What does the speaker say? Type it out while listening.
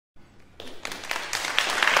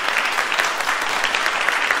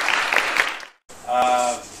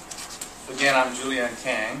I'm Julian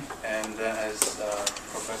Kang, and as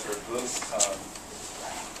Professor Bluth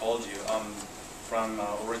told you, I'm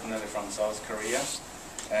originally from South Korea,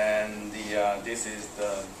 and this is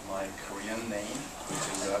my Korean name, which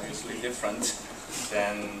is obviously different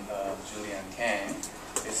than Julian Kang.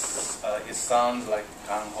 It sounds like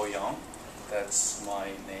Kang Ho-young. That's my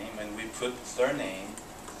name, and we put surname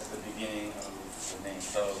at the beginning of the name.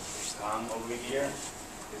 So Kang over here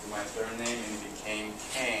is my surname, and it became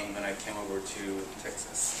Kang when I came over to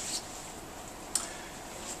Texas.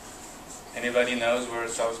 Anybody knows where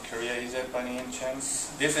South Korea is at by any chance?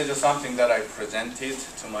 This is something that I presented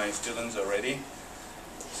to my students already.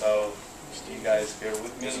 So you guys bear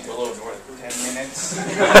with me for 10 minutes.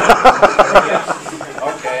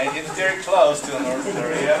 Okay, it's very close to North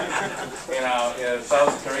Korea. You know,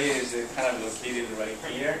 South Korea is kind of located right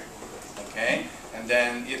here. Okay, and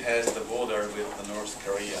then it has the border with the North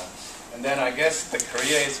Korea. And then I guess the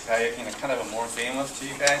Korea is kind of more famous to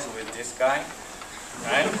you guys with this guy,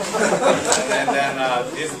 right? and then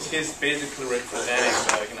he's basically representing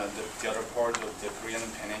the other part of the Korean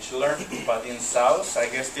peninsula. But in South, I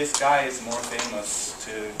guess this guy is more famous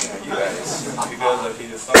to you guys because of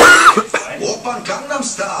his song, right? Oppan Gangnam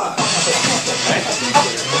Style. Right?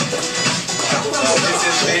 So this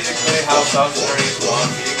is basically how South Korea is known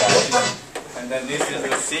to you guys. And then this is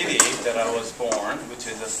the city that I was born, which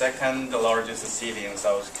is the second largest city in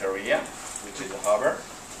South Korea, which is Harbor.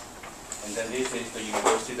 And then this is the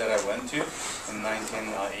university that I went to in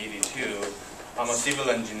 1982. I'm a civil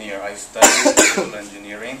engineer. I studied civil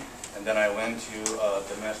engineering, and then I went to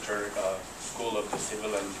the master school of the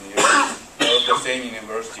civil engineering of the same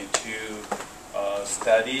university to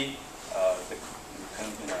study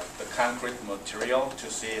the concrete material, to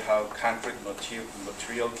see how concrete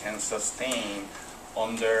material can sustain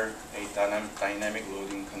under a dynamic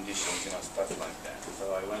loading conditions, stuff like that.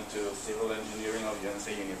 So I went to civil engineering of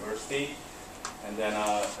Youngre University, and then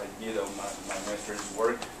I did my master's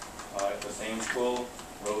work at the same school,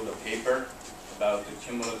 wrote a paper about the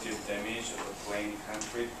cumulative damage of the plain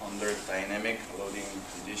concrete under dynamic loading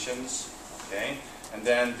conditions. Okay, and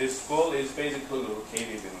then this school is basically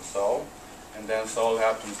located in Seoul. And then Seoul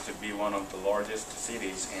happens to be one of the largest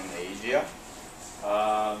cities in Asia.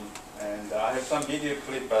 And I have some video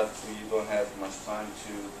clip, but we don't have much time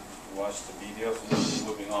to watch the video, so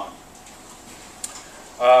we'll be moving on.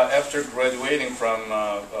 After graduating from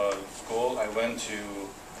school, I went to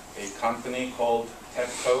a company called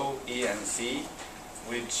TEPCO ENC,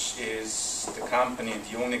 which is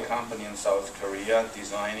the only company in South Korea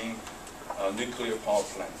designing nuclear power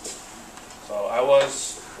plants. So I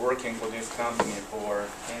was working for this company for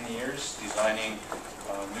 10 years, designing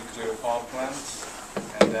nuclear power plants.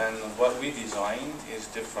 And then what we designed is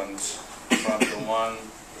different from the one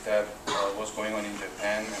that was going on in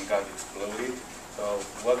Japan and got exploded. So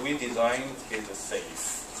what we designed is a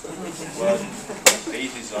safe. What they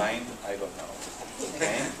designed, I don't know.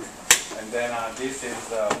 Okay? And then this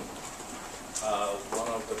is one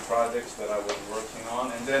of the projects that I was working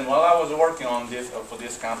on. And then while I was working on this for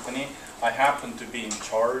this company, I happened to be in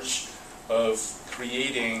charge of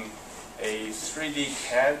creating a 3D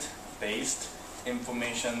CAD-based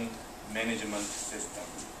information management system,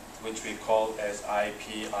 which we call as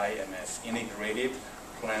IPIMS, Integrated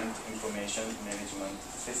Plant Information Management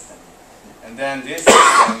System. And then this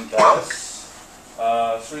system does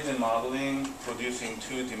 3D modeling, producing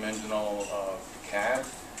two-dimensional CAD,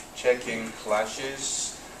 checking clashes,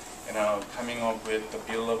 coming up with the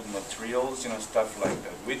bill of materials, stuff like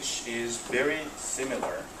that, which is very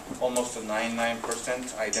similar, almost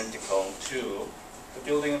 99% identical to the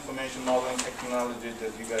building information modeling technology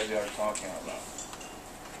that you guys are talking about.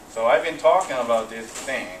 So I've been talking about this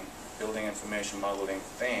thing, building information modeling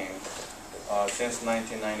thing, since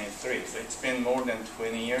 1993. So it's been more than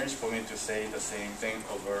 20 years for me to say the same thing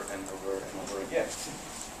over and over and over again.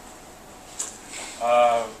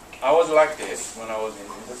 I was like this when I was in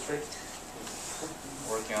industry,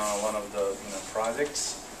 working on one of the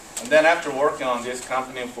projects. And then after working on this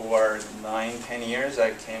company for 9-10 years,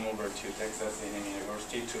 I came over to Texas A&M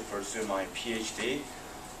University to pursue my PhD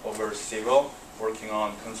over civil, working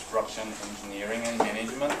on construction engineering and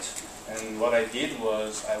management. And what I did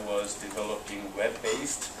was I was developing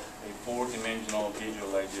web-based, a 4-dimensional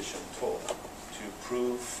visualization tool to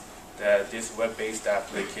prove that this web-based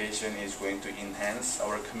application is going to enhance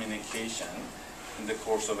our communication in the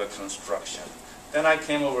course of a construction. Then I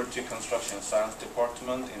came over to Construction Science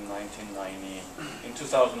Department in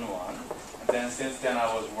 2001. And then since then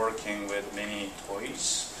I was working with many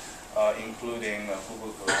toys, including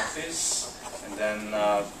Google Glasses, and then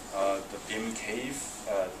the BIM cave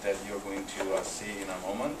that you're going to see in a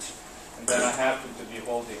moment. And then I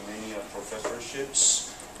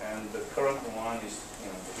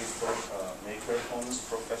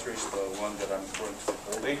is the one that I'm currently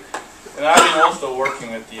holding. And I've been also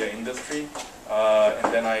working with the industry,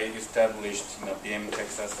 and then I established BIM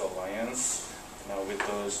Texas Alliance. With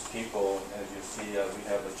those people, as you see, we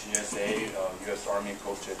have a GSA, U.S. Army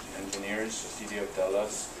Coastal Engineers, the City of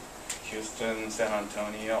Dallas, Houston, San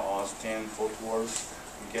Antonio, Austin, Fort Worth.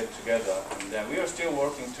 We get together, and then we are still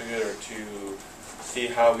working together to see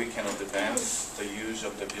how we can advance the use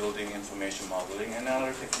of the building information modeling and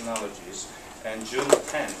other technologies. And June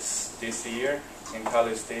 10th this year in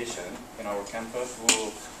College Station, in our campus,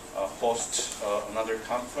 we'll host another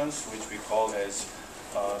conference which we call as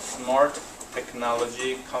Smart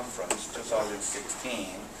Technology Conference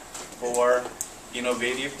 2016 for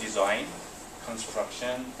innovative design,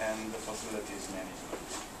 construction, and the facilities management.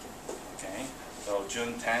 Okay, so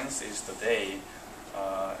June 10th is the day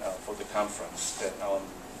for the conference that I'm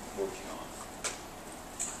working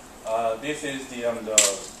on. This is the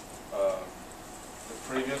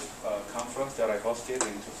previous conference that I hosted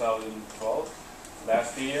in 2012.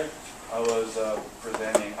 Last year, I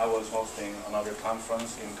was hosting another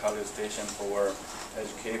conference in College Station for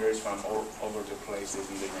educators from all over the places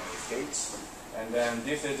in the United States. And then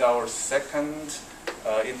this is our second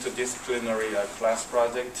interdisciplinary class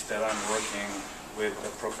project that I'm working with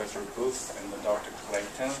Professor Booth and Dr.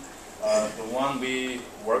 Clayton. The one we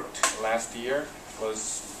worked last year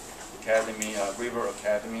was River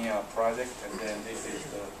Academy project, and then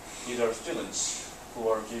these are students who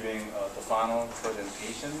are giving the final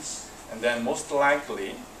presentations. And then most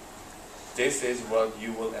likely, this is what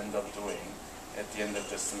you will end up doing at the end of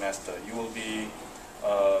the semester. You will be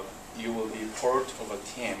part of a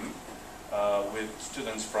team with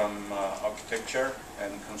students from architecture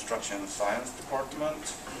and construction science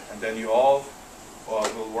department, and then you all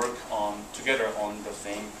will work together on the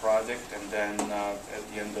same project. And then at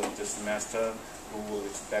the end of the semester, we will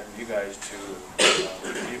expect you guys to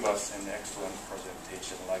give us an excellent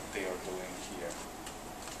presentation like they are doing here.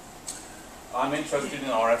 I'm interested in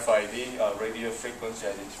RFID, radio frequency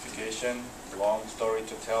identification. Long story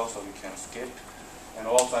to tell, so we can skip. And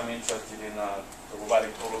also I'm interested in the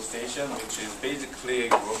robotic total station, which is basically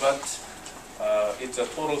a robot. It's a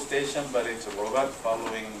total station, but it's a robot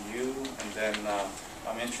following you. And then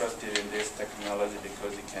I'm interested in this technology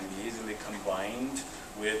because it can be easily combined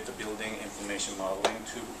with the building information modeling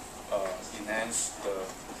to enhance the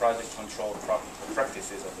project control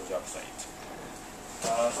practices of the job site.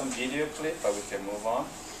 Some video clip, but we can move on.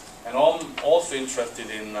 And I'm also interested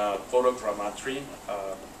in photogrammetry,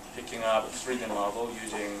 picking up 3D model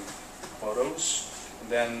using photos. And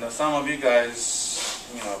then some of you guys,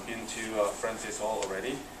 been to Francis Hall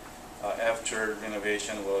already after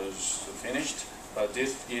renovation was finished. But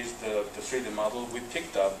this is the 3D model we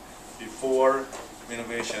picked up before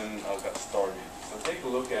renovation got started. So take a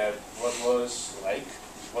look at what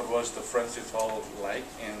was the Francis Hall like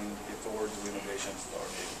before the renovation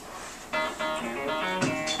started.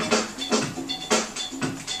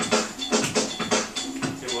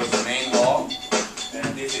 It was the main hall,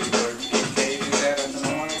 and this is where the big cave is at the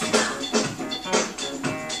moment.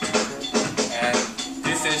 And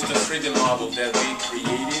this is the 3D model that we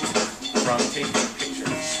created from taking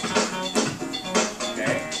pictures.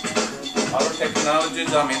 Okay. Other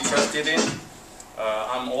technologies I'm interested in.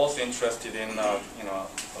 I'm also interested in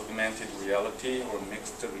augmented reality or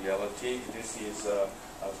mixed reality. This is a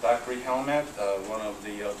Valkyrie helmet, one of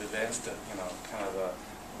the advanced,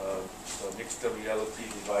 mixed reality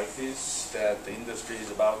devices that the industry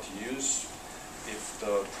is about to use if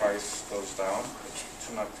the price goes down. It's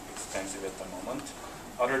too much expensive at the moment.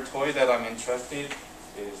 Other toy that I'm interested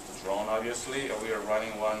is the drone, obviously. We are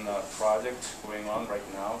running one project going on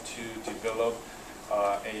right now to develop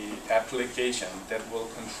a application that will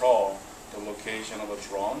control the location of a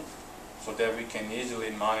drone so that we can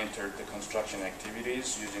easily monitor the construction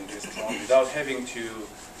activities using this drone without having to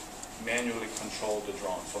manually control the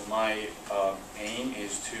drone. So my aim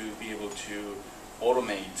is to be able to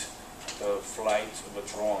automate the flight of a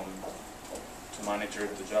drone to monitor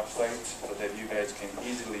the job site so that you guys can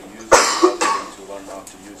easily use it without having to learn how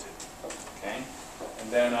to use it. Okay?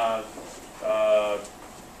 And then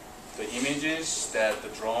the images that the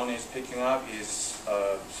drone is picking up is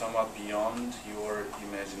somewhat beyond your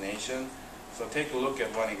imagination. So take a look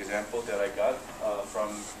at one example that I got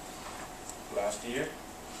from last year.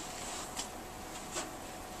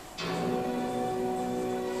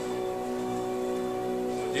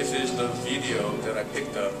 So this is the video that I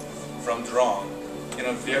picked up from drone in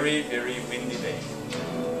a very, very windy day.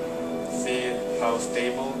 See how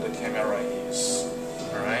stable the camera is.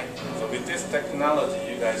 Alright? So with this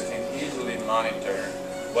technology, you guys can easily monitor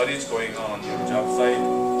what is going on your job site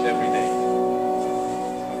every day.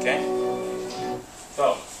 Okay?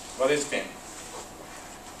 So, what is BIM?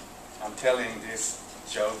 I'm telling this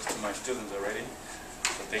joke to my students already,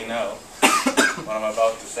 so they know what I'm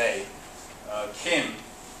about to say. Kim,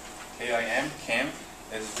 K-I-M, Kim,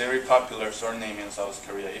 is a very popular surname in South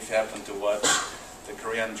Korea. If you happen to watch the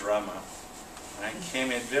Korean drama, right? Kim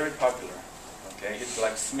is very popular. Okay, it's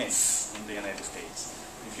like Smith in the United States.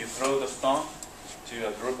 If you throw the stone to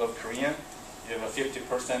a group of Korean, you have a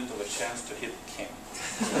 50% of a chance to hit Kim.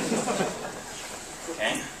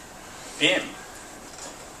 Okay, BIM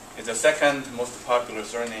is the second most popular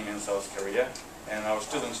surname in South Korea, and our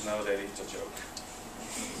students know that it's a joke.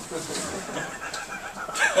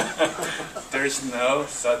 There is no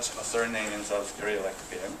such a surname in South Korea like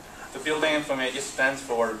BIM. The building information stands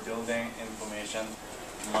for Building Information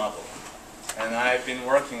Model. And I've been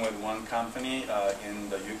working with one company in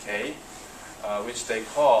the UK, which they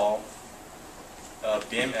call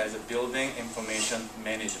BIM as a Building Information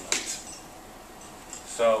Management.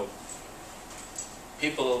 So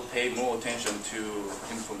people pay more attention to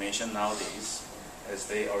information nowadays as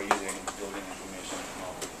they are using building information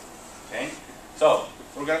model. Okay? So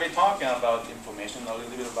we're going to be talking about information, a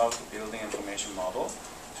little bit about the building information model.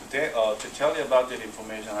 Today, to tell you about that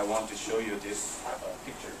information, I want to show you these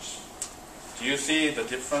pictures. Do you see the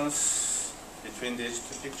difference between these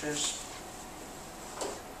two pictures?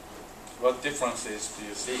 What differences do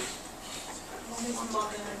you see? One is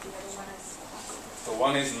modern and the other one is classic. So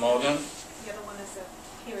one is modern. The other one is a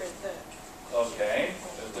period. Okay,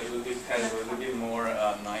 a little bit more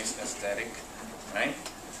nice aesthetic, right?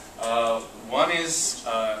 One is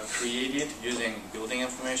created using building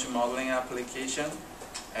information modeling application,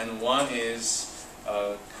 and one is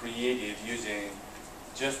created using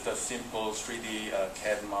just a simple 3D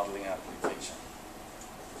CAD modeling application.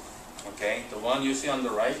 Okay, the one you see on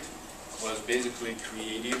the right was basically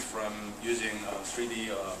created from using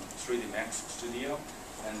 3D Max Studio,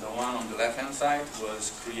 and the one on the left-hand side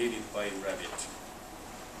was created by Revit.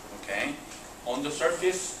 Okay, on the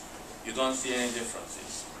surface, you don't see any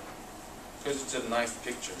differences because it's a nice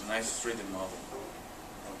picture, nice 3D model.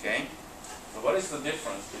 Okay, so what is the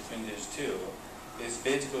difference between these two? Is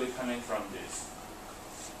basically coming from this.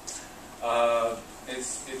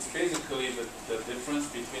 It's basically the difference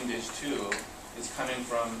between these two is coming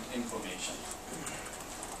from information.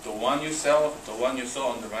 The one you saw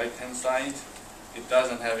on the right-hand side, it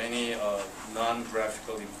doesn't have any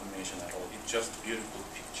non-graphical information at all. It's just a beautiful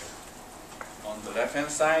picture. On the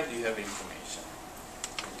left-hand side, you have information.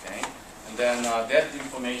 Okay, and then that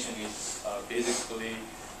information is basically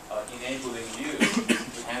enabling you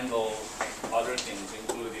to handle other things,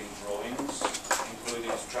 including drawings,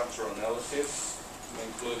 including structural analysis,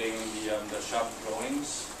 including the shop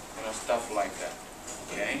drawings, stuff like that.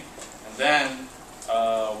 Okay, and then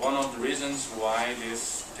one of the reasons why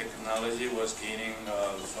this technology was gaining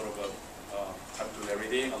sort of a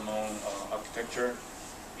popularity among architecture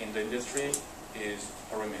in the industry is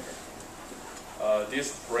perimeter.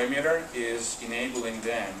 This perimeter is enabling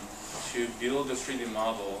them to build a 3D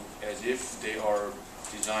model as if they are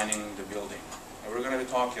designing the building. And we're going to be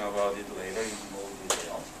talking about it later in more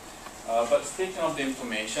detail. But speaking of the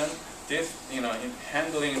information, this,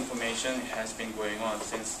 handling information has been going on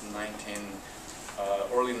since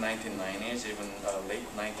early 1990s, even late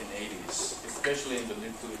 1980s, especially in the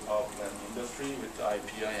nuclear power plant industry with the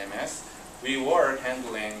IPIMS. We were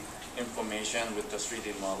handling information with the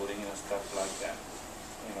 3D modeling and stuff like that,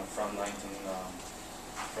 from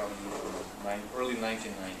early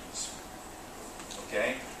 1990s.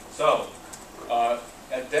 Okay, so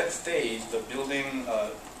at that stage, the building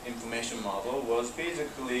information model was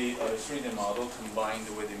basically a 3D model combined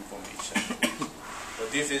with information. So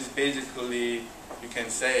this is basically, you can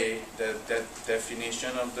say, that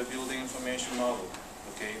definition of the building information model.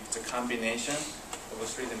 Okay, it's a combination of a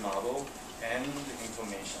 3D model and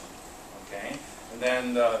information. Okay, and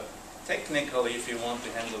then technically, if you want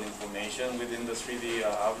to handle information within the 3D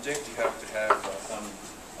object, you have to have some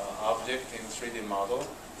object in 3D model.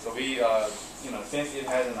 So we, since it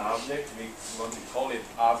has an object, we want to call it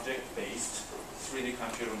object-based 3D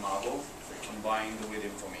computer model combined with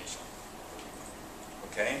information.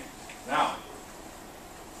 Okay, now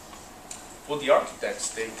for the architects,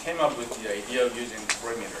 they came up with the idea of using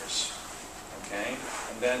perimeters. Okay,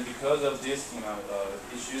 and then because of this,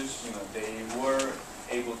 issues, they were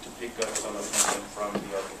able to pick up some attention from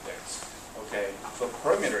the architects. Okay, so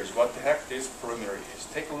perimeters, what the heck this perimeter is?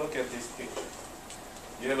 Take a look at this picture.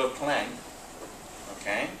 You have a plan.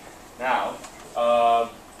 Okay, now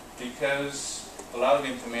because a lot of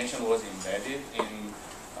information was embedded in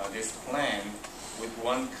this plan, with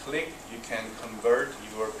one click you can convert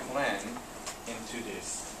your plan into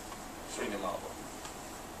this.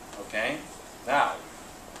 Okay? Now,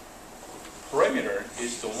 perimeter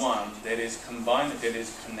is the one that is combined, that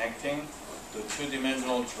is connecting the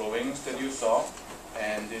two-dimensional drawings that you saw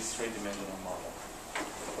and this three-dimensional model.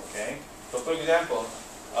 Okay? So for example,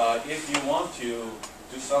 if you want to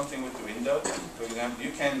do something with the window, for example,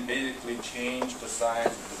 you can basically change the size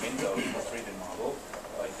of the window in the 3D model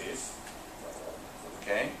like this.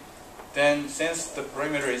 Okay? Then since the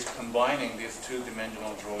perimeter is combining these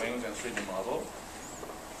two-dimensional drawings and 3D model,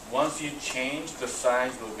 once you change the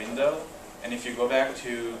size of the window, and if you go back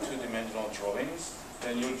to two-dimensional drawings,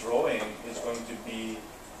 then your drawing is going to be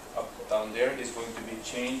up down there, is going to be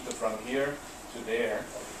changed from here to there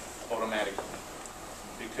automatically,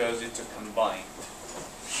 because it's combined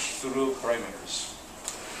through parameters.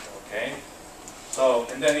 Okay? So,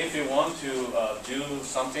 and then if you want to do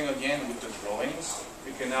something again with the drawings,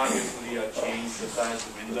 you can obviously change the size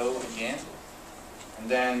of the window again. And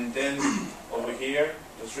then over here,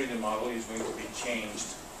 the 3D model is going to be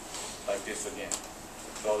changed like this again.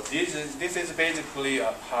 So this is basically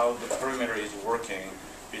how the perimeter is working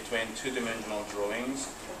between two-dimensional drawings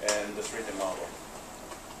and the 3D model.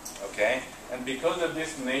 Okay? And because of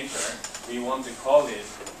this nature, we want to call it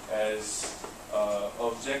as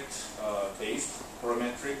object-based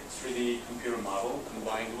parametric 3D computer model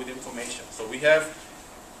combined with information. So we have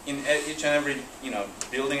in each and every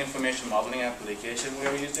building information modeling application we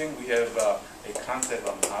are using, we have a concept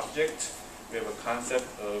of an object, we have a concept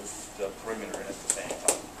of the perimeter at the same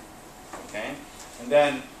time. Okay? And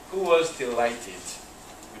then who was delighted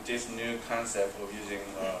with this new concept of using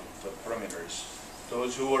the parameters?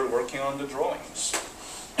 Those who were working on the drawings.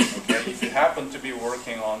 Okay? If you happen to be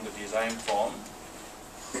working on the design form,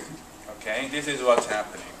 okay, this is what's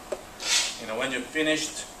happening. When you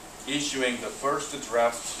finished issuing the first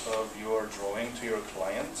draft of your drawing to your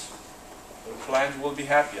client, the client will be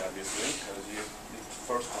happy, obviously, because the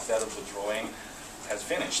first set of the drawing has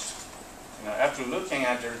finished. After looking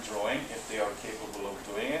at their drawing, if they are capable of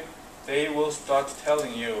doing it, they will start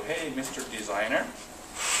telling you, hey, Mr. Designer,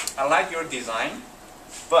 I like your design,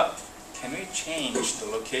 but can we change the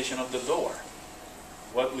location of the door?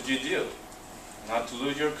 What would you do? Not to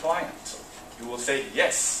lose your client. You will say,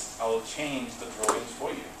 yes, I will change the drawings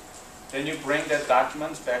for you. Then you bring that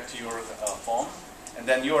document back to your firm, and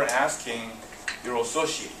then you are asking your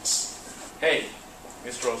associates, hey,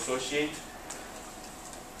 Mr. Associate,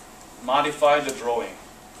 modify the drawing,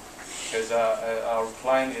 because our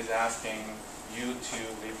client is asking you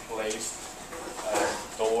to replace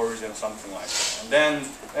doors and something like that. And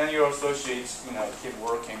then your associates, keep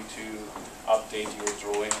working to update your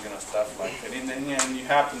drawings and stuff like that. And then you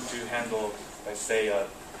happen to handle, let's say,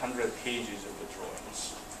 100 pages of the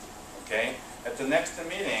drawings. Okay? At the next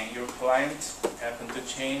meeting, your client happened to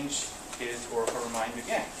change his or her mind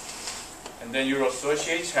again. And then your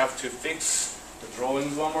associates have to fix the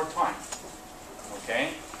drawings one more time. Okay?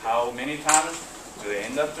 How many times do they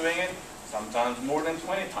end up doing it? Sometimes more than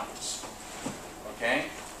 20 times. Okay?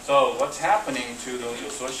 So what's happening to those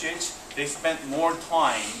associates? They spent more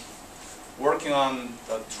time working on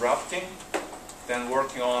the drafting than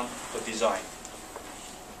working on the design.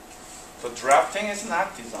 So drafting is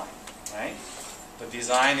not design, right? The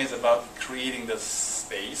design is about creating the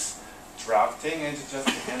space. Drafting is just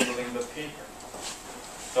handling the paper.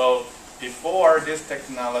 So before this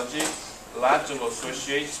technology, lots of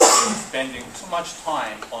associates were spending too much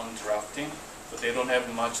time on drafting, so they don't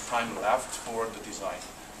have much time left for the design.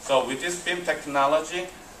 So with this BIM technology,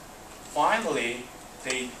 finally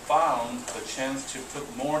they found the chance to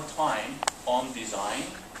put more time on design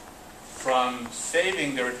from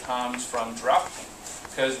saving their times from drafting.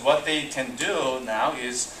 Because what they can do now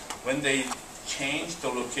is when they change the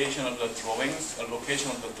location of the drawings, the location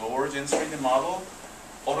of the doors in 3D model,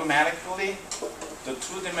 automatically the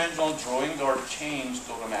two-dimensional drawings are changed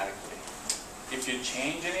automatically. If you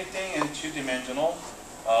change anything in two-dimensional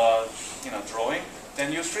drawing,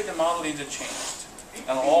 then your 3D model is changed.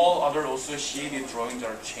 And all other associated drawings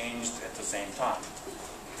are changed at the same time.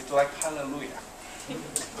 It's like hallelujah.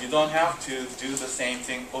 You don't have to do the same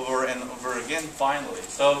thing over and over again finally.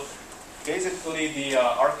 So basically the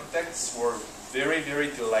architects were very,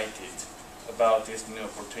 very delighted about this new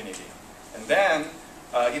opportunity. And then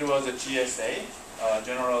it was a GSA,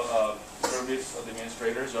 General Service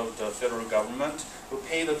Administrators of the federal government, who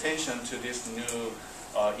paid attention to this new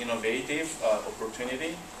innovative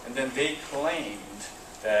opportunity. And then they claimed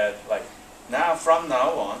that from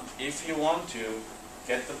now on, if you want to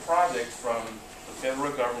get the project from the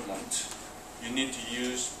federal government, you need to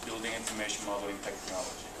use building information modeling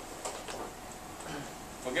technology.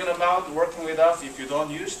 Forget about working with us if you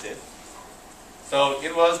don't use it. So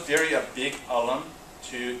it was very a big alarm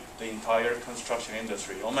to the entire construction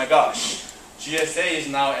industry. Oh my gosh, GSA is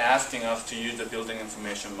now asking us to use the building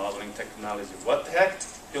information modeling technology. What the heck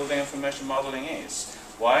building information modeling is?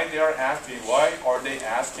 Why are they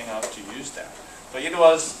asking us to use that? So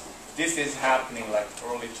this is happening like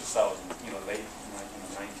early 2000, late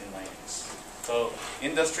 1990s. So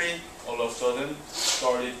industry all of a sudden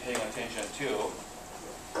started paying attention to,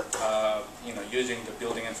 using the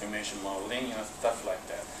building information modeling, stuff like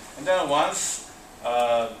that. And then once,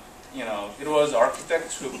 it was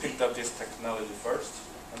architects who picked up this technology first,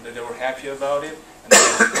 and they were happy about it, and they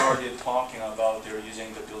started talking about they're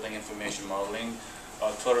using the building information modeling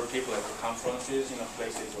to other people at the conferences,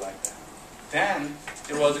 places like that. Then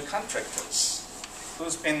there was the contractors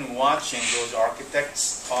who's been watching those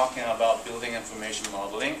architects talking about building information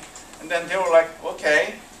modeling, and then they were like,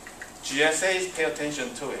 okay, GSAs pay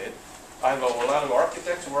attention to it. I have a lot of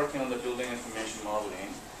architects working on the building information modeling.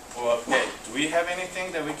 Well, okay, do we have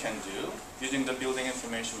anything that we can do using the building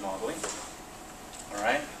information modeling? All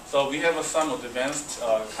right. So we have some advanced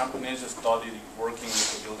companies that started working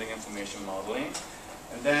with the building information modeling,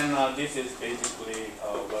 and then this is basically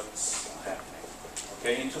what's happening.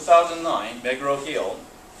 Okay, in 2009, McGraw-Hill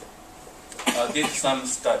did some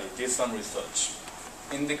study, did some research,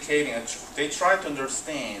 indicating they tried to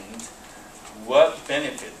understand what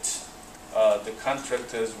benefit the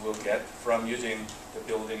contractors will get from using the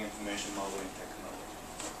building information modeling technology.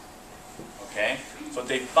 Okay, so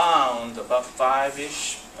they found about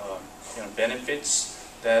 5-ish benefits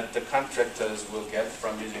that the contractors will get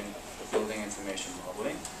from using the building information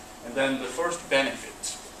modeling. And then the first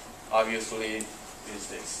benefit, obviously, is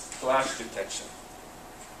this, clash detection.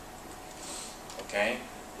 Okay,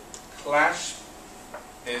 clash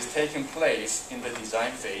is taking place in the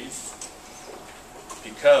design phase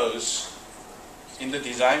because in the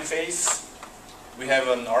design phase we have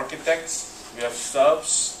an architect, we have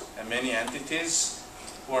subs and many entities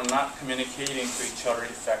who are not communicating to each other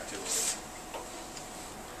effectively.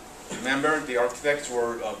 Remember, the architects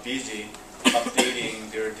were busy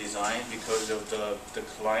updating their design because of the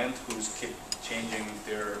client who's keep changing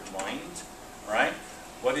their mind, right?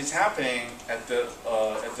 What is happening at the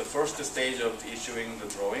first stage of issuing the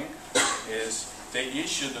drawing is they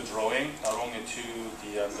issue the drawing not only to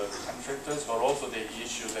the contractors, but also they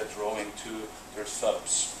issue that drawing to their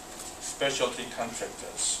subs, specialty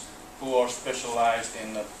contractors, who are specialized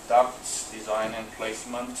in ducts design and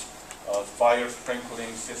placement, fire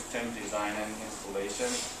sprinkling system design and installation.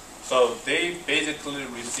 So they basically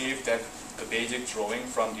received the basic drawing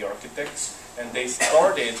from the architects, and they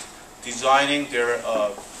started designing their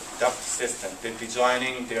duct system. They're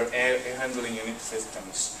designing their air handling unit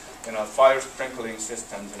systems, fire sprinkling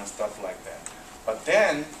systems, stuff like that. But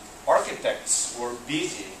then architects were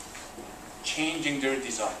busy changing their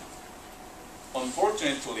design.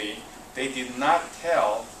 Unfortunately, they did not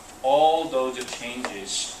tell all those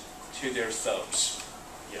changes to their subs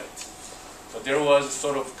yet. So there was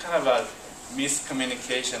sort of kind of a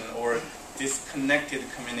miscommunication or disconnected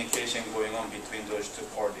communication going on between those two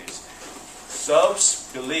parties.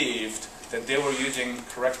 Subs believed that they were using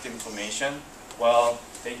correct information while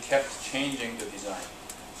they kept changing the design.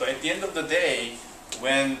 So at the end of the day,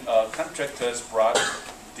 when contractors brought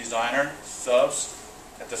designer, subs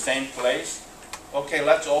at the same place, okay,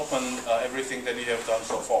 let's open everything that you have done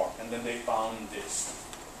so far. And then they found this.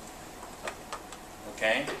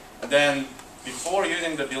 Okay? And then before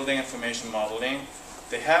using the building information modeling,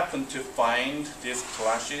 they happen to find these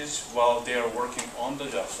clashes while they are working on the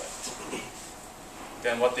job site.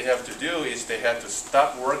 Then what they have to do is they have to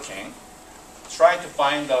stop working, try to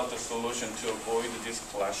find out the solution to avoid these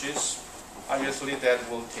clashes. Obviously that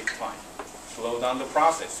will take time, slow down the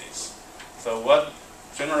processes. So what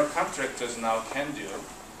general contractors now can do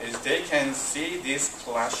is they can see these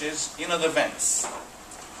clashes in advance,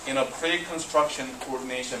 in a pre-construction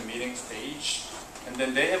coordination meeting stage, and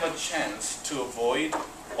then they have a chance to avoid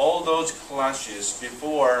all those clashes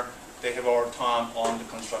before they have our time on the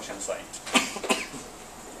construction site.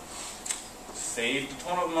 Saved a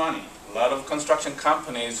ton of money. A lot of construction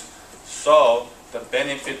companies saw the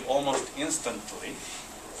benefit almost instantly,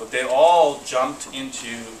 but they all jumped into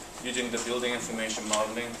using the building information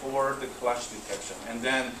modeling for the clash detection. And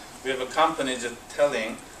then we have a company just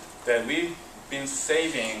telling that we've been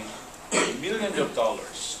saving millions of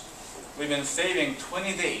dollars. We've been saving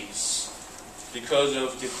 20 days because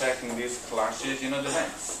of detecting these clashes in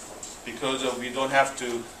advance, because we don't have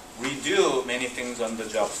to redo many things on the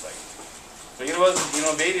job site. So it was an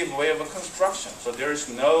innovative way of a construction. So there is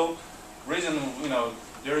no reason,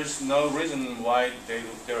 there is no reason why they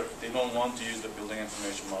don't want to use the building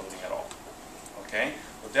information modeling at all. Okay,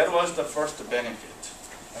 but that was the first benefit.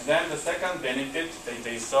 And then the second benefit that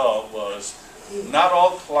they saw was not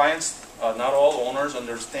all clients, not all owners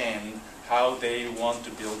understand how they want to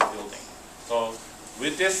build a building. So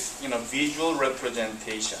with this, visual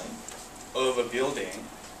representation of a building,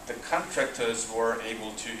 the contractors were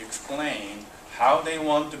able to explain how they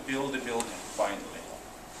want to build a building finally.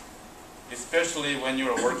 Especially when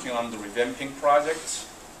you're working on the revamping projects,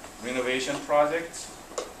 renovation projects,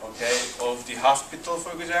 okay, of the hospital,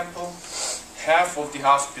 for example. Half of the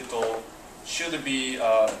hospital should be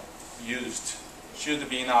used, should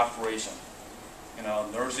be in operation.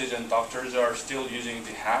 Nurses and doctors are still using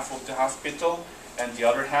the half of the hospital, and the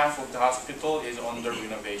other half of the hospital is under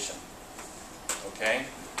renovation. Okay?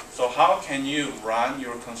 So how can you run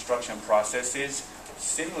your construction processes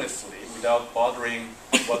seamlessly without bothering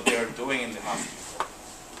what they're doing in the hospital?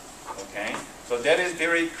 Okay? So that is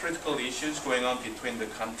very critical issues going on between the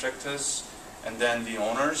contractors and then the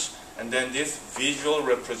owners. And then this visual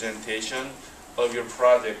representation of your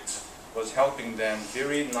project was helping them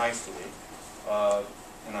very nicely,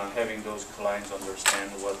 having those clients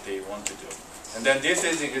understand what they want to do. And then this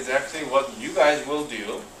is exactly what you guys will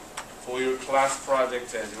do for your class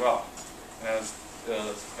projects as well. As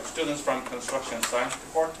students from construction science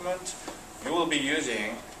department, you will be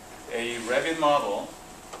using a Revit model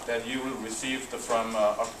that you will receive from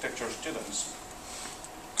architecture students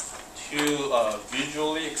to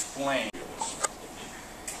visually explain.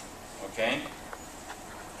 Okay?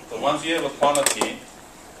 So once you have a quantity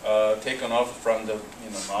taken off from the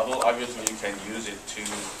model, obviously you can use it to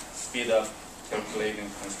speed up calculating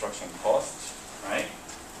construction costs, right?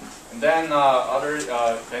 And then other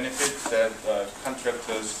benefits that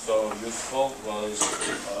contractors saw useful was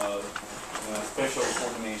spatial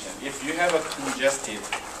coordination. If you have a congested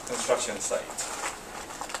construction site,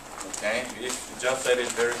 okay, if the job site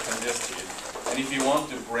is very congested, and if you want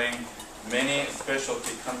to bring many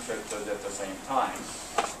specialty contractors at the same time,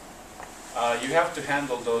 you have to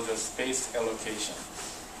handle those as space allocation.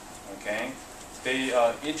 Okay,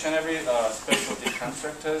 each and every specialty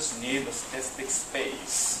contractors need a specific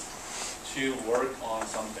space to work on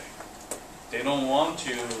something. They don't want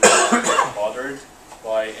to be bothered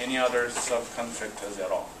by any other subcontractors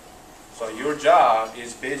at all. So your job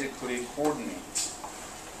is basically coordinate,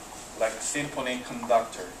 like a symphony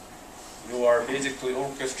conductor. You are basically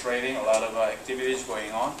orchestrating a lot of activities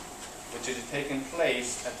going on, which is taking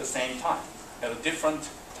place at the same time, at a different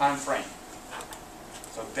time frame.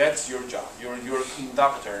 So that's your job. You're a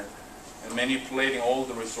conductor and manipulating all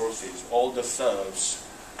the resources, all the subs,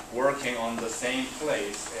 working on the same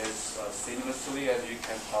place as seamlessly as you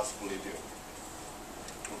can possibly do.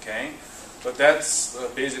 Okay? So that's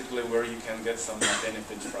basically where you can get some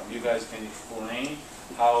benefits from. You guys can explain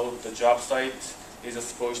how the job site is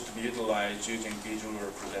supposed to be utilized using visual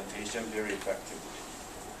representation very effectively.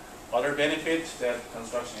 Other benefit that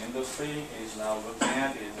construction industry is now looking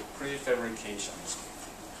at is prefabrications.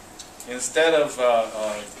 Instead of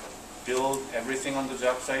build everything on the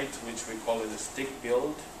job site, which we call it a stick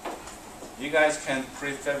build, you guys can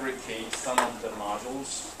prefabricate some of the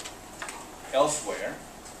modules elsewhere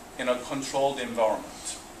in a controlled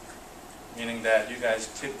environment. Meaning that you guys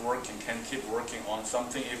can keep working on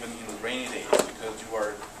something even in the rainy days because you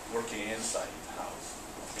are working inside the house,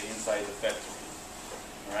 okay, inside the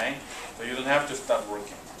factory, right? So you don't have to stop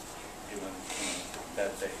working even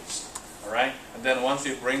bad days, all right? And then once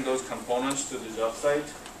you bring those components to the job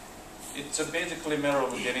site, it's basically a matter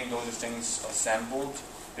of getting those things assembled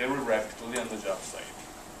very rapidly on the job site,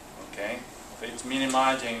 okay? So it's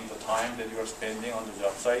minimizing the time that you are spending on the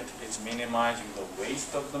job site. It's minimizing the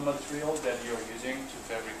waste of the material that you are using to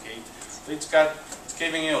fabricate. So it's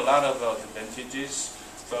giving you a lot of advantages.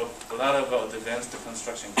 So a lot of advanced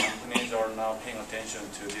construction companies are now paying attention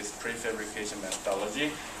to this prefabrication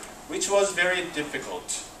methodology, which was very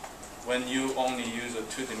difficult when you only use a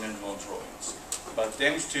two-dimensional drawings. But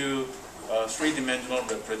thanks to three-dimensional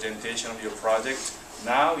representation of your project,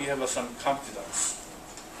 now you have some confidence.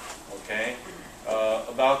 Okay,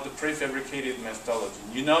 about the prefabricated methodology.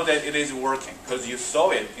 You know that it is working because you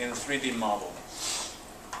saw it in 3D model.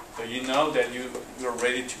 So you know that you're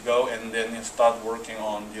ready to go and then you start working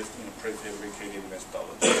on this prefabricated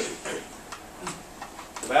methodology.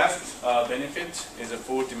 Last benefit is a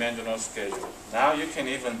four-dimensional schedule. Now you can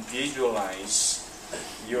even visualize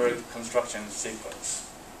your construction sequence.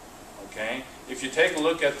 Okay, if you take a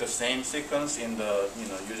look at the same sequence in the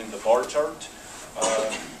using the bar chart,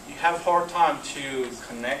 you have a hard time to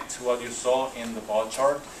connect what you saw in the bar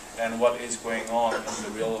chart and what is going on in the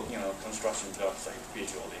real construction job site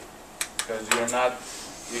visually, because you're not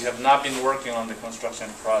you have not been working on the construction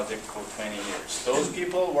project for 20 years. Those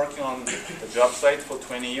people working on the job site for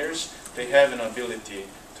 20 years, they have an ability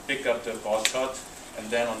to pick up the bar chart and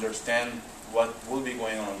then understand what will be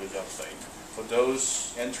going on the job site. For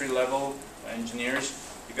those entry-level engineers,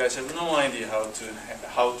 you guys have no idea how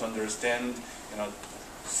to understand,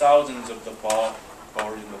 thousands of the bar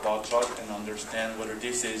in the bar chart and understand whether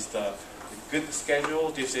this is the good schedule,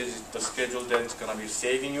 this is the schedule that's going to be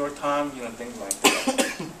saving your time, things like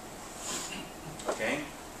that. Okay.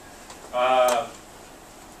 I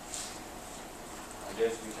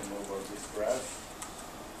guess we can move over this graph.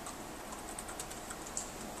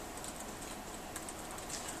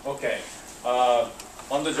 Okay.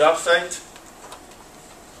 On the job site,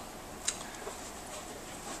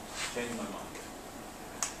 change my mind.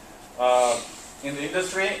 In the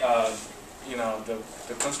industry,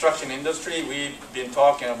 the construction industry, we've been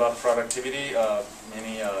talking about productivity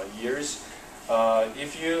many years.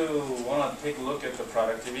 If you want to take a look at the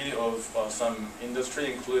productivity of some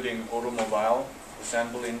industry, including automobile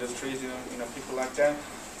assembly industries, people like that,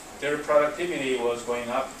 their productivity was going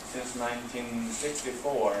up since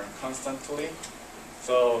 1964 constantly.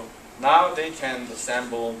 So now they can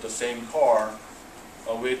assemble the same car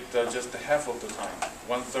with just half of the time,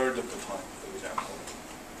 1/3 of the time, for example.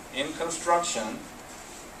 In construction,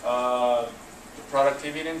 the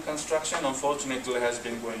productivity in construction, unfortunately, has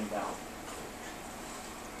been going down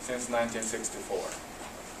since 1964.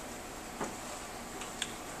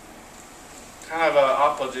 Kind of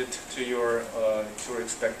opposite to your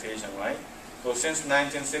expectation, right? So since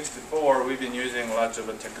 1964, we've been using lots of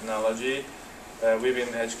technology. We've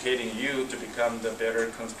been educating you to become the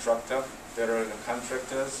better constructor, better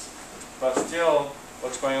contractors. But still,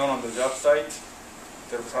 what's going on the job site?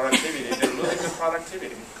 Their productivity, they're losing the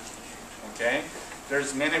productivity. Okay?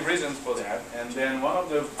 There's many reasons for that, and then one of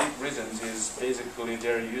the big reasons is basically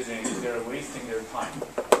they're wasting their time.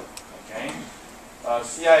 Okay?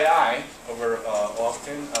 CII over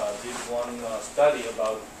Austin did one study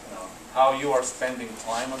about how you are spending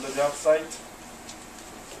time on the job site.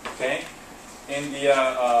 Okay? In the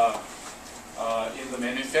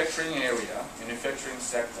manufacturing area, manufacturing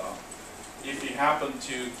sector, if you happen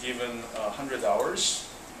to given 100 hours,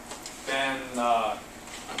 then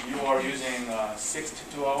you are using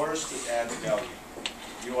 62 hours to add value.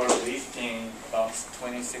 You are wasting about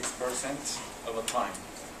 26% of the time.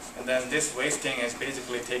 And then this wasting is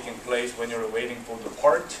basically taking place when you're waiting for the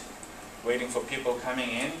part, waiting for people coming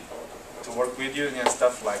in to work with you and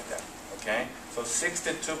stuff like that. Okay? So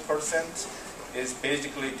 62% is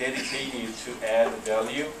basically dedicated to add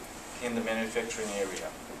value in the manufacturing area.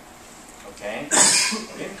 Okay?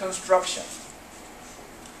 In construction,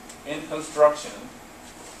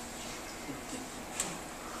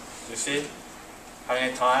 you see how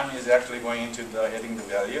many time is actually going into adding the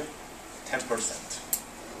value? 10%.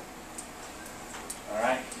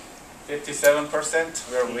 Alright? 57%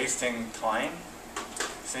 we're wasting time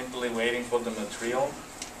simply waiting for the material,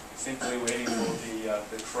 simply waiting for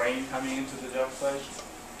the crane coming into the job site,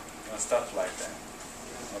 stuff like that.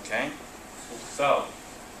 Okay? So,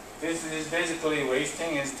 this is basically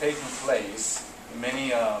wasting is taking place in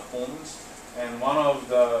many forms, and one of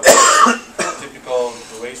the typical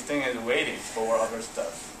wasting is waiting for other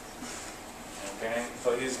stuff. Okay?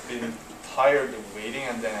 So he's been tired of waiting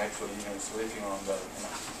and then actually sleeping on the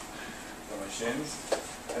machines.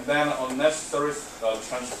 And then unnecessary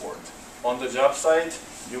transport. On the job site,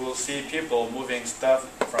 you will see people moving stuff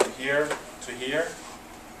from here to here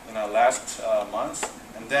last month.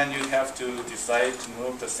 And then you have to decide to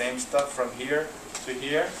move the same stuff from here to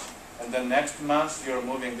here. And then next month, you're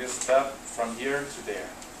moving this stuff from here to there.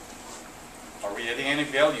 Are we adding any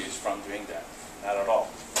values from doing that? Not at all.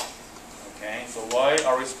 Okay, so why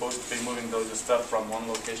are we supposed to be moving those stuff from one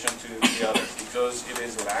location to the other? Because it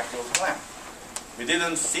is lack of plan. We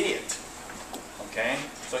didn't see it. Okay,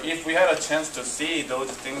 so if we had a chance to see those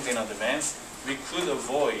things in advance, we could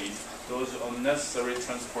avoid those unnecessary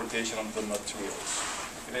transportation of the materials.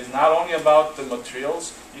 It is not only about the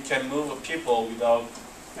materials. You can move people without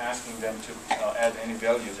asking them to add any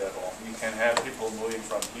values at all. You can have people moving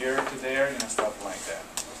from here to there and stuff like that.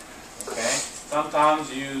 Okay? Sometimes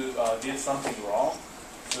you did something wrong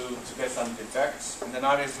to get some defects, and then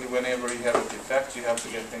obviously whenever you have a defect, you have to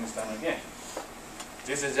get things done again.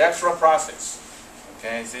 This is extra process.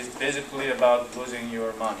 Okay? This is basically about losing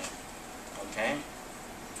your money. Okay?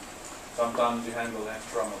 Sometimes you handle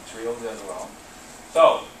extra materials as well.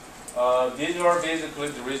 So, these are basically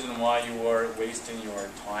the reason why you are wasting your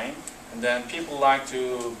time. And then people like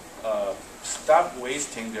to stop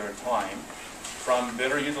wasting their time from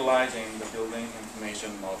better utilizing the building information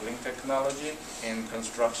modeling technology in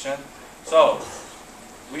construction. So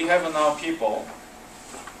we have now people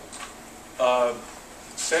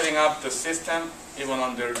setting up the system even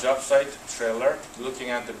on their job site trailer, looking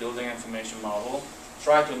at the building information model,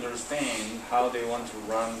 try to understand how they want to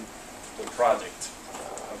run the project.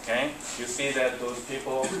 Okay, you see that those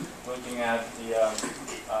people looking at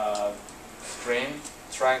the screen,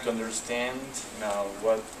 trying to understand,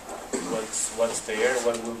 what's there,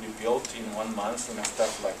 what will be built in 1 month, and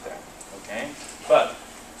stuff like that. Okay, but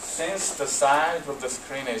since the size of the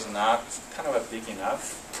screen is not kind of big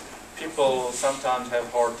enough, people sometimes have a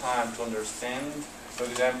hard time to understand, for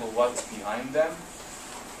example, what's behind them,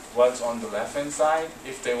 what's on the left-hand side.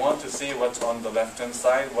 If they want to see what's on the left-hand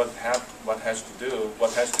side, what has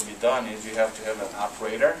to be done is you have to have an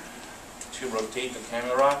operator to rotate the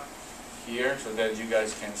camera here so that you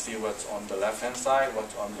guys can see what's on the left-hand side,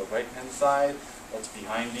 what's on the right-hand side, what's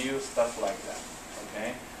behind you, stuff like that.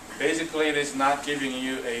 Okay. Basically, it is not giving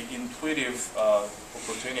you an intuitive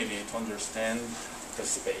opportunity to understand the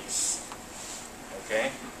space.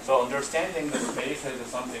 Okay, so understanding the space has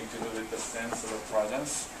something to do with the sense of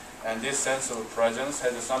presence, and this sense of presence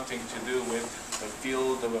has something to do with the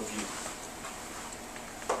field of view.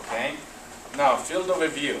 Okay, now field of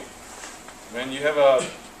view. When you have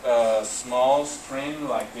a small screen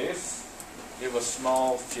like this, you have a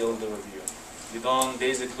small field of view. You don't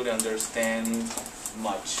basically understand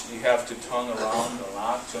much. You have to turn around a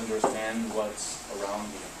lot to understand what's around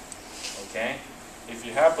you. Okay? If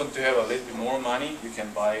you happen to have a little bit more money, you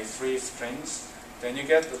can buy 3 screens. Then you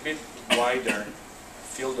get a bit wider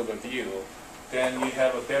field of view. Then you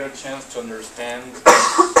have a better chance to understand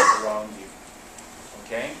what's around you.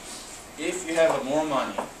 Okay? If you have more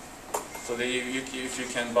money, so that if you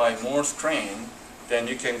can buy more screen, then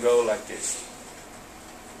you can go like this.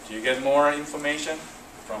 Do you get more information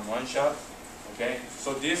from one shot? Okay,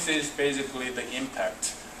 so this is basically the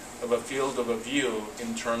impact of a field of view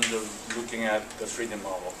in terms of looking at the 3D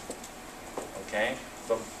model. Okay,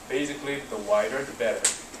 so basically the wider the better,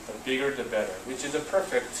 the bigger the better, which is a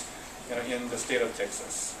perfect, in the state of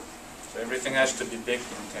Texas. So everything has to be big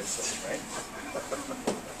in Texas, right?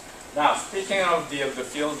 Now, speaking of the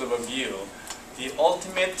field of view, the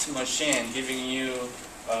ultimate machine giving you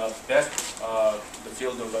the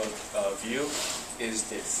field of view is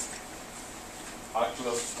this.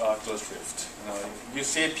 Oculus Rift. You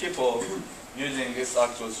see people using this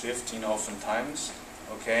Oculus Rift, oftentimes,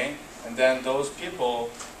 okay? And then those people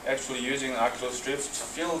actually using Oculus Rift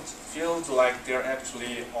feels like they're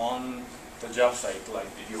actually on the job site like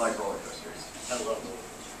this. You like roller coasters? I love roller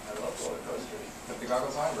coasters. I love roller coasters. Put the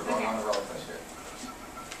goggles on, we're going on a roller coaster.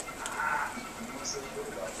 What's so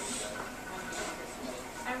good about this?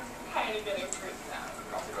 I'm kind of getting freaked out.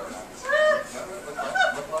 Off the door now. No,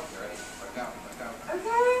 look left, you ready? Look down, look down.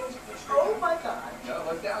 Okay. Look straight Oh down. my god. No,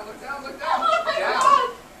 look down, look down, look down. Oh my down. god.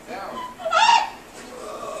 Down.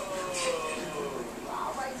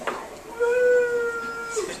 Oh my god.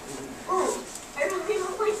 Ooh. I really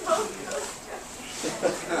don't like roller coasters.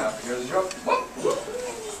 Here's the joke. Whoop.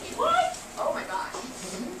 What? Oh my gosh.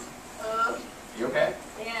 You okay?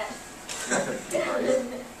 Yes. Are you?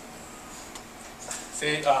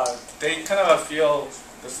 See, they kind of feel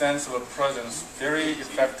the sense of presence very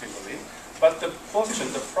effectively. But the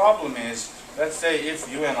problem is, let's say if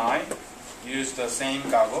you and I use the same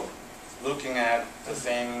goggle, looking at the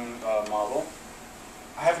same model,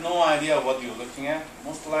 I have no idea what you're looking at.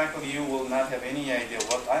 Most likely you will not have any idea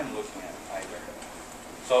what I'm looking at either.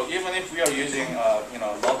 So even if we are using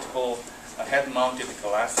multiple head-mounted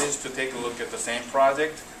glasses to take a look at the same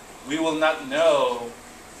project, we will not know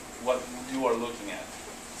what you are looking at.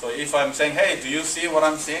 So if I'm saying, hey, do you see what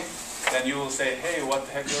I'm seeing? Then you will say, hey, what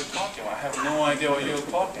the heck you're talking about? I have no idea what you're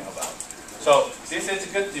talking about. So this is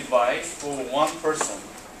a good device for one person,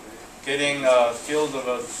 getting a field of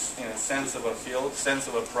a sense of a field, sense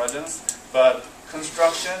of a presence. But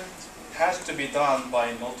construction has to be done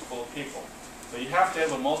by multiple people. So you have to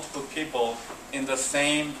have multiple people in the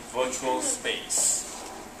same virtual space.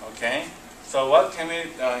 Okay. So what can we,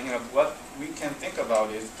 what we can think about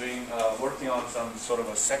is working on some sort of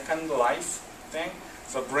a second life thing.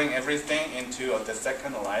 So bring everything into the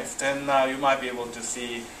second life. Then you might be able to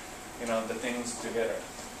see, the things together.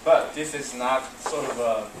 But this is not sort of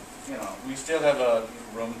a, we still have a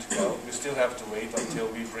room to go. We still have to wait until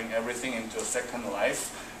we bring everything into a second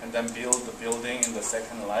life, and then build the building in the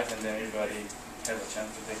second life, and then everybody has a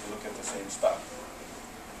chance to take a look at the same stuff.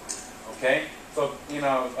 Okay. So,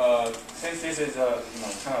 since this is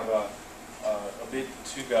kind of a bit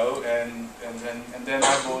to go, and then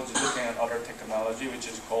I was looking at other technology, which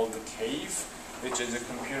is called the cave. which is a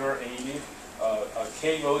computer-aided, a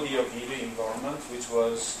cave audio-aided environment, which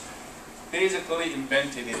was basically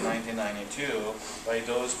invented in 1992 by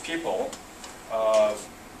those people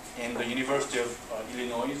in the University of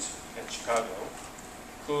Illinois at Chicago,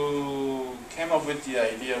 who came up with the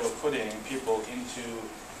idea of putting people into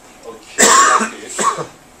a cube like this,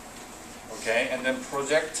 okay, and then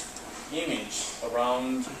project image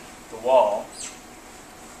around the wall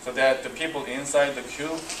so that the people inside the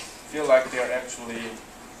cube feel like they're actually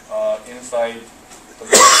inside the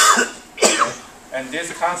wall. Okay? And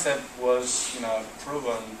this concept was,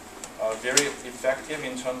 proven very effective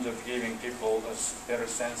in terms of giving people a better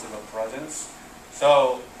sense of a presence.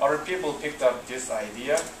 So other people picked up this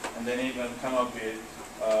idea and then even come up with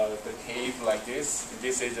the cave like this.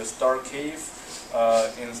 This is a star cave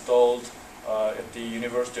installed at the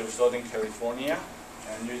University of Southern California,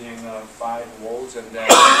 and using 5 walls, and then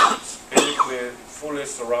basically fully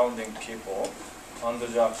surrounding people on the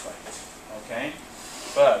job site. Okay,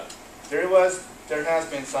 but there has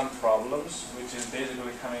been some problems, which is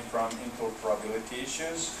basically coming from interoperability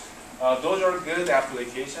issues. Those are good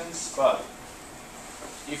applications, but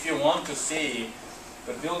if you want to see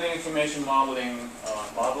the building information modeling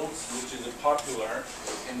models, which is popular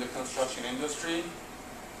in the construction industry,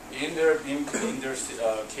 in their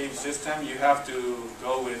cave system, you have to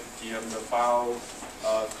go with the file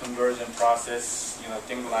conversion process,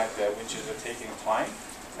 things like that, which is taking time.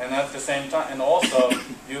 And at the same time, and also,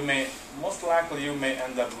 most likely you may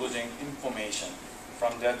end up losing information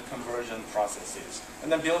from that conversion processes.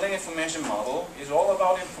 And the building information model is all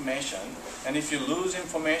about information. And if you lose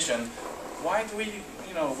information, why do we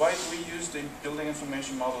use the building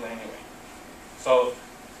information model anyway? So,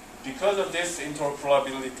 because of this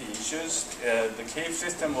interoperability issues, the cave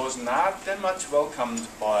system was not that much welcomed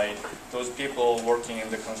by those people working in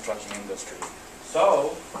the construction industry.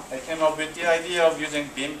 So I came up with the idea of using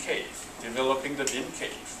BIM cave, developing the BIM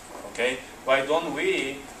cave. Okay, why don't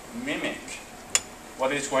we mimic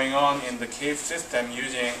what is going on in the cave system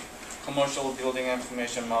using commercial building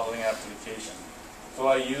information modeling application? So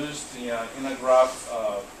I used the InnoGraph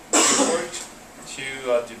report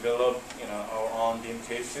to develop our own BIM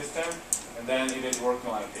cave system, and then it is working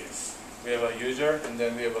like this. We have a user, and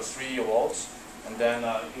then we have 3 walls, and then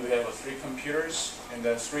we have 3 computers, and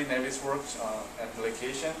then 3 Navisworks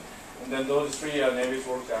application, and then those 3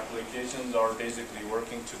 Navisworks applications are basically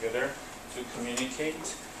working together to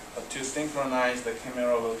communicate, to synchronize the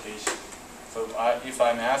camera location. So if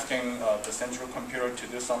I'm asking the central computer to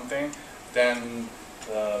do something, then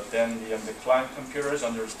the client computers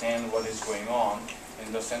understand what is going on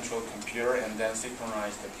in the central computer and then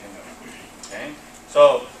synchronize the camera. Okay,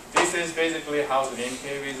 so this is basically how the BIM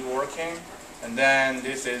cave is working, and then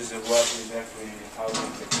this is what is actually how the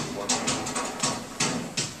BIM cave is working.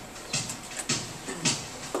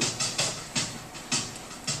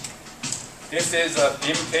 This is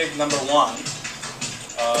BIM cave number 1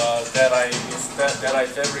 that I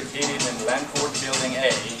fabricated in Lancourt Building A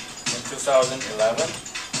in 2011,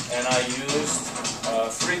 and I used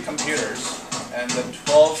 3 computers and the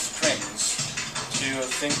 12 strings to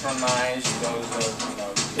synchronize those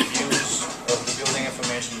the views of the building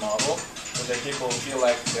information model so that people feel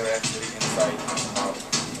like they're actually inside the model.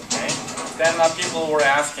 Okay. Then people were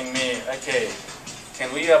asking me, okay,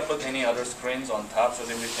 can we put any other screens on top so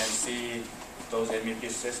that we can see those MEP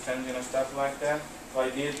systems and stuff like that? So I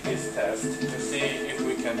did this test to see if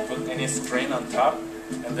we can put any screen on top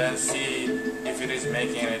and then see if it is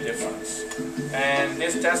making any difference. And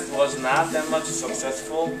this test was not that much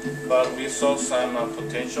successful, but we saw some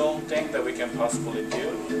potential thing that we can possibly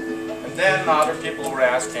do. And then other people were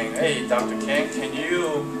asking, hey, Dr. Kang, can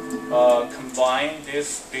you combine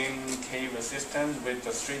this BIM cave assistant with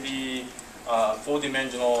the 3D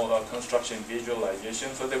 4-dimensional construction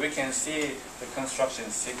visualization so that we can see the construction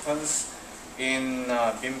sequence in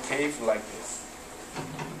BIM cave like this.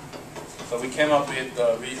 So we came up with,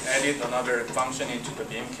 we added another function into the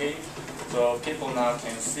BIM cave, so people now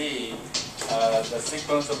can see the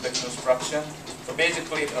sequence of the construction. So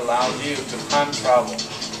basically it allows you to time travel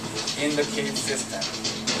in the cave system.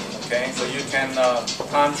 Okay, so you can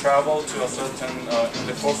time travel to a certain, in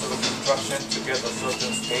the course of the construction to get a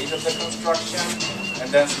certain stage of the construction, and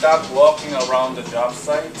then start walking around the job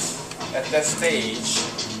sites at that stage.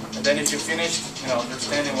 And then if you finish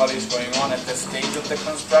understanding what is going on at the stage of the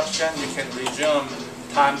construction, you can resume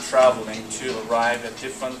time traveling to arrive at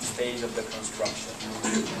different stage of the construction.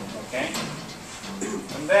 Okay?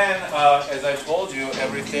 And then, as I told you,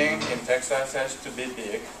 everything in Texas has to be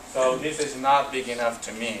big. So this is not big enough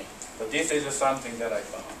to me. But this is something that I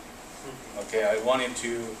found. Okay, I wanted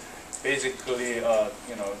to basically,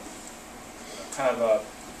 kind of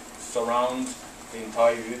surround the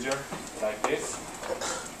entire user like this.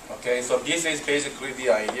 Okay, so this is basically the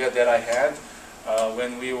idea that I had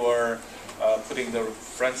when we were putting the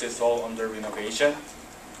Francis Hall under renovation.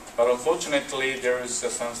 But unfortunately, there is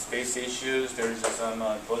some space issues, there is some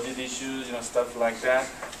budget issues, stuff like that.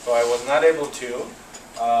 So I was not able to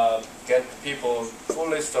get people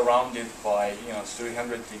fully surrounded by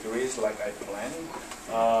 300 degrees like I planned.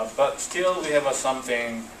 But still, we have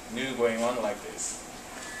something new going on like this.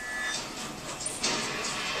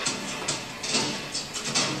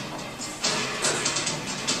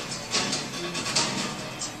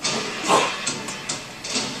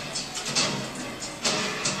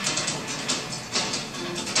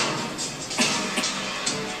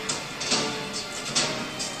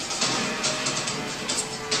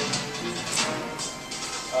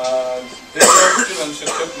 These are students who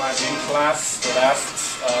took my BIM class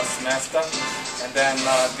last semester, and then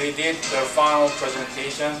they did their final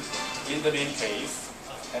presentation in the BIM cave,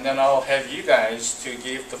 and then I'll have you guys to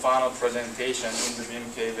give the final presentation in the BIM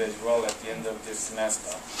cave as well at the end of this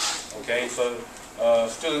semester. Okay, so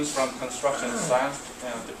students from construction science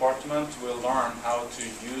department will learn how to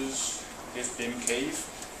use this BIM cave,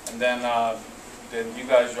 and then you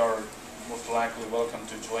guys are most likely welcome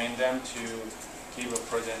to join them to give a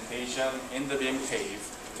presentation in the BIM cave.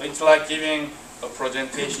 So it's like giving a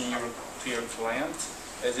presentation to your client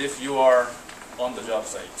as if you are on the job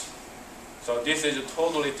site. So this is a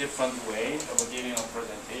totally different way of giving a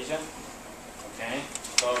presentation. Okay,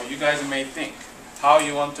 so you guys may think how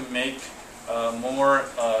you want to make a more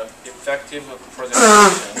effective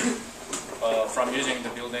presentation from using the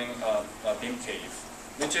building BIM cave,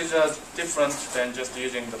 which is different than just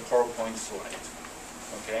using the PowerPoint slide.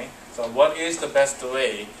 Okay, so what is the best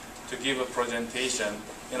way to give a presentation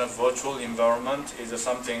in a virtual environment is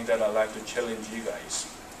something that I'd like to challenge you guys.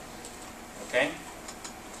 Okay,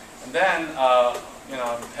 and then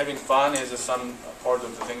having fun is some part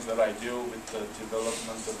of the things that I do with the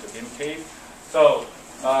development of the BIM cave. So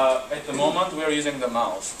at the moment we are using the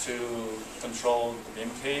mouse to control the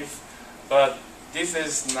BIM cave, but this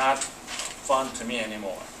is not fun to me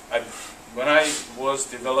anymore. When I was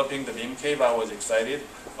developing the BIM cave, I was excited.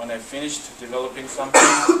 When I finished developing something,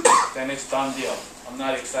 then it's done deal. I'm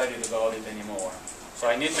not excited about it anymore. So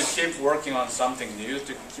I need to keep working on something new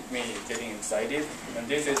to keep me getting excited, and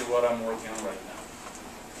this is what I'm working on right now.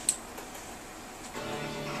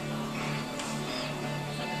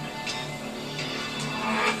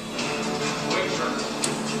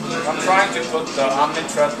 I'm trying to put the Omni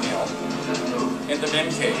treadmill in the BIM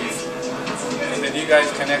cave, and then you guys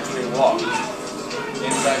can actually walk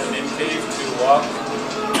inside the BIM cave to walk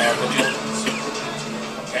the buildings.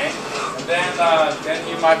 Okay? And then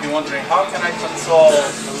you might be wondering, how can I control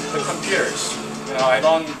the computers? I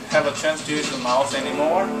don't have a chance to use the mouse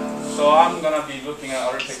anymore, so I'm going to be looking at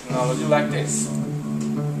other technology like this.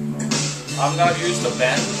 I'm going to use the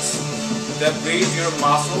bands that breathe your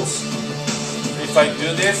muscles. If I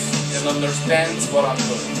do this, it understands what I'm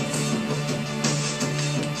doing.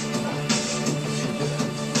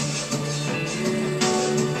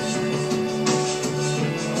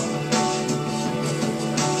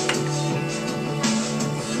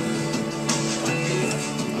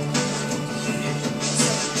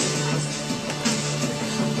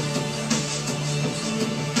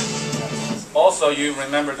 Also, you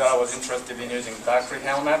remember that I was interested in using Doctor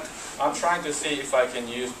helmet. I'm trying to see if I can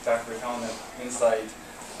use Doctor helmet inside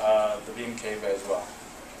the BIM cave as well.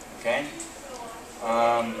 Okay.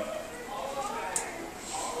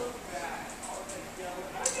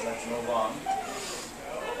 Let's move on.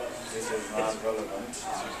 This is not relevant.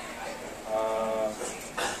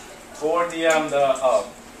 For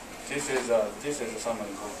this is some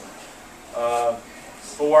improvement.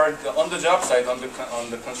 On the job site, on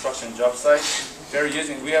the construction job site,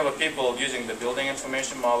 we have people using the building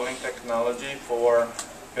information modeling technology for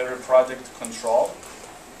better project control.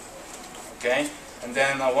 Okay, and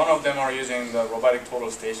then one of them are using the robotic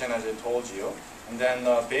total station, as I told you, and then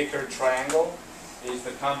Baker Triangle is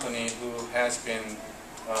the company who has been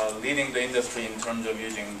leading the industry in terms of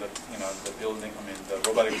using the the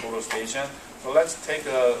robotic total station. So let's take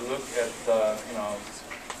a look at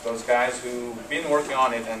those guys who've been working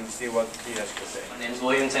on it and see what he has to say. My name is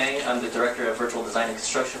Julian Kang. I'm the Director of Virtual Design and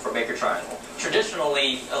Construction for Baker Triangle.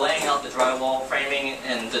 Traditionally, laying out the drywall framing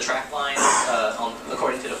and the track lines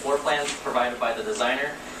according to the floor plans provided by the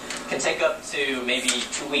designer can take up to maybe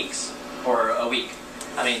 2 weeks or a week.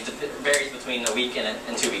 I mean, it varies between a week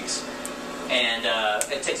and 2 weeks. And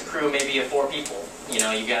it takes a crew maybe of 4 people. You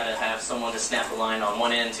got to have someone to snap the line on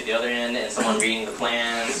one end to the other end, and someone reading the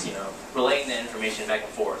plans, relaying the information back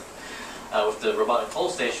and forth. With the robotic toll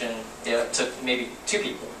station, it took maybe 2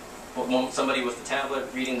 people. Somebody with the tablet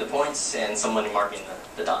reading the points and somebody marking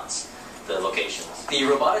the dots, the locations. The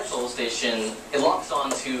robotic toll station, it locks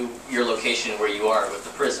onto your location where you are with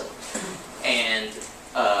the prism. And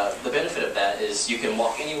the benefit of that is you can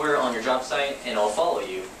walk anywhere on your job site and it'll follow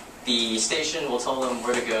you. The station will tell them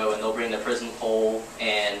where to go and they'll bring the prism pole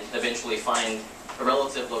and eventually find a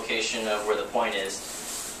relative location of where the point is.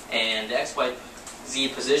 And the XYZ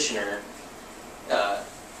positioner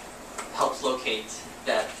helps locate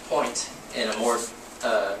that point in a more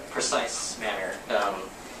precise manner.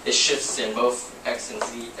 It shifts in both X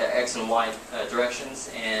and Y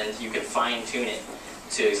directions, and you can fine-tune it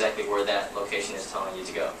to exactly where that location is telling you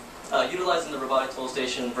to go. Utilizing the robotic toll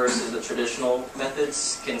station versus the traditional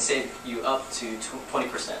methods can save you up to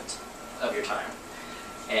 20% of your time.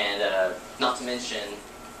 And not to mention,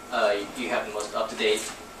 you have the most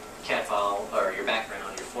up-to-date CAD file, or your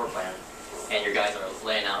background, your floor plan, and your guys are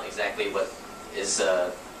laying out exactly what is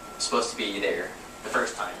supposed to be there the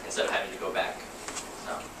first time instead of having to go back.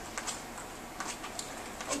 So.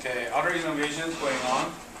 Okay, other innovations going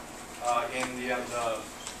on in the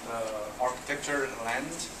architecture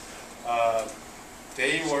land.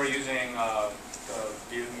 They were using the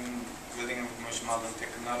building information modeling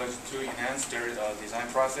technology to enhance their design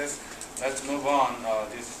process. Let's move on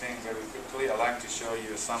this thing very quickly. I'd like to show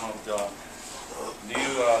you some of the new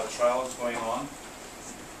trials going on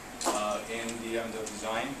in the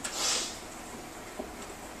design.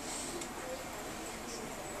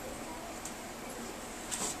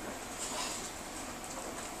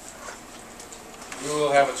 We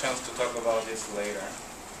will have a chance to talk about this later.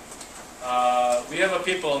 We have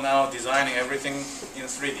people now designing everything in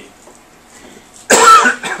 3D.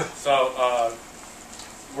 So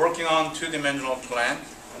working on two-dimensional plan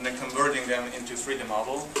and then converting them into 3D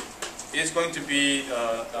model is going to be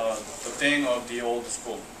the thing of the old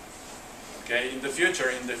school. Okay, in the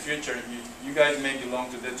future, you guys may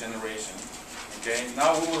belong to that generation. Okay,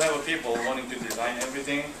 now we will have people wanting to design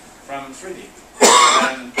everything from 3D.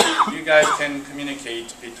 And you guys can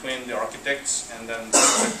communicate between the architects and then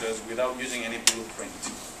contractors without using any blueprint.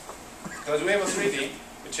 Because we have a 3D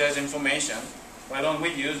which has information, why don't we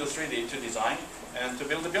use the 3D to design and to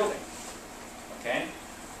build a building? Okay?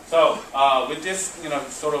 So with this,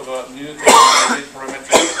 sort of a new technology, parametric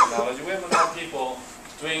technology, we have a lot of people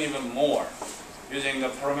doing even more, using the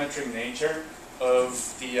parametric nature of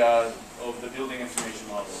the building information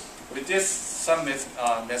model. With this some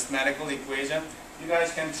mathematical equation, you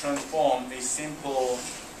guys can transform a simple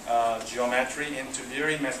geometry into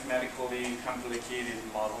very mathematically complicated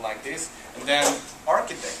model like this. And then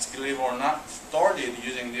architects, believe it or not, started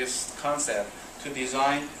using this concept to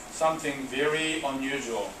design something very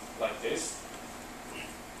unusual like this.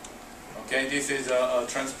 Okay, this is a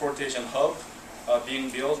transportation hub being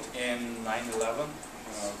built in 9/11.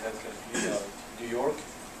 That's New York.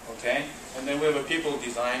 Okay, and then we have people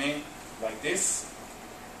designing like this,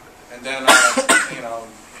 and then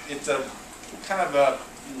it's a kind of a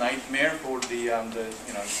nightmare for the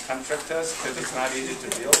contractors because it's not easy to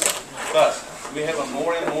build. But we have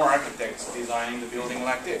more and more architects designing the building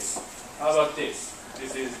like this. How about this?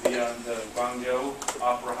 This is the Guangzhou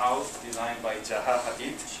Opera House designed by Zaha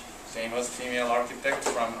Hadid, famous female architect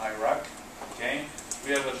from Iraq. Okay,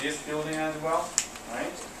 we have this building as well,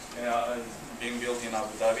 right? Being built in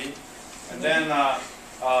Abu Dhabi. And then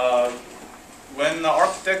when the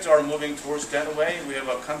architects are moving towards that way, we have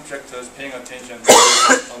contractors paying attention to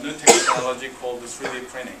a new technology called the 3D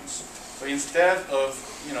printings. So instead of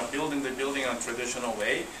building the building in a traditional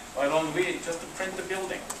way, why don't we just print the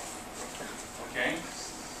building? Okay.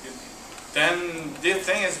 Then this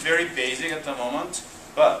thing is very basic at the moment,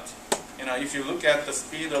 but if you look at the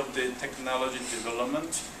speed of the technology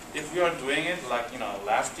development, if we are doing it like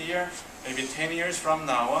last year, maybe 10 years from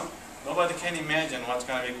now on, nobody can imagine what's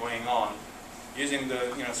going to be going on using the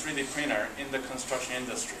 3D printer in the construction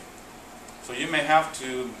industry. So you may have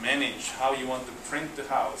to manage how you want to print the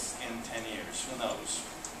house in 10 years. Who knows?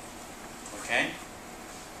 Okay?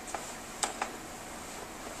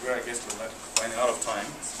 Well, I guess we're running out of time.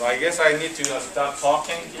 So I guess I need to stop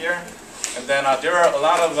talking here. And then there are a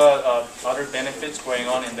lot of other benefits going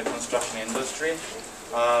on in the construction industry.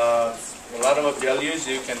 A lot of values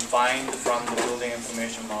you can find from the building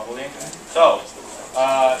information modeling. So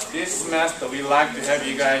this semester we like to have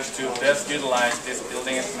you guys to best utilize this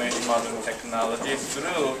building information modeling technology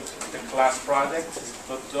through the class project.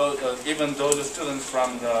 But even those students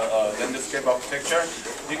from the landscape architecture,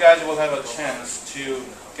 you guys will have a chance to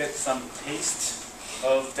get some taste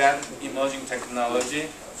of that emerging technology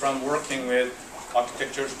from working with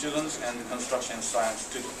architecture students and construction science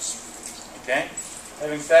students. Okay?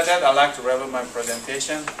 Having said that, I'd like to wrap up my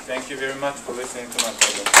presentation. Thank you very much for listening to my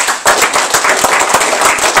presentation.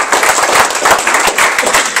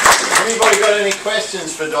 Anybody got any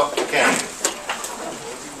questions for Dr. Kang?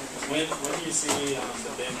 When do you see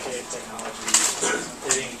the BIM technology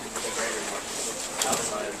hitting the greater market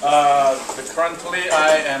outside of Currently,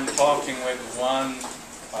 I am talking with one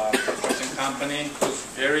construction company who's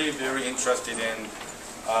very, very interested in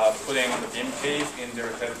putting the BIM cave in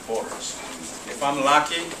their headquarters. If I'm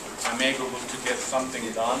lucky, I may be able to get something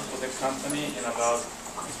done for the company in about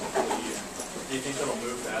a year. Do you think it'll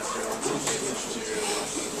move faster once it gets to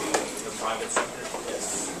the private sector?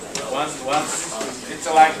 Yes. Once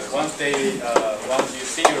you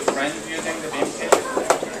see your friends using the BIM cave,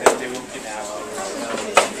 then they will keep asking.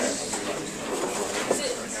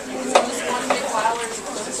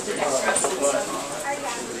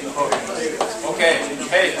 Okay,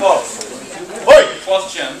 hey folks.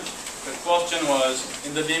 The question was,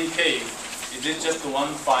 in the BIM cave, is it just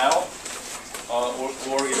one file,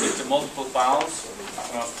 or is it multiple files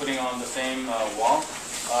putting on the same wall?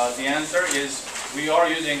 The answer is, we are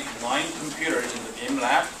using 9 computers in the BIM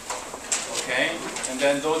lab, okay? And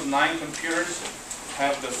then those 9 computers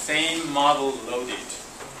have the same model loaded,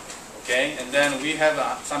 okay? And then we have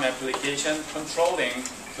some application controlling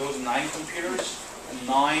those 9 computers,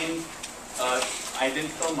 9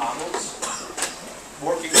 identical models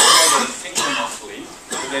working together synchronously,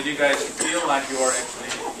 so that you guys feel like you are actually,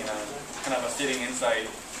 kind of sitting inside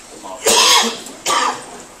the model.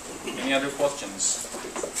 Any other questions?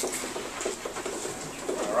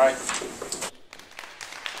 All right.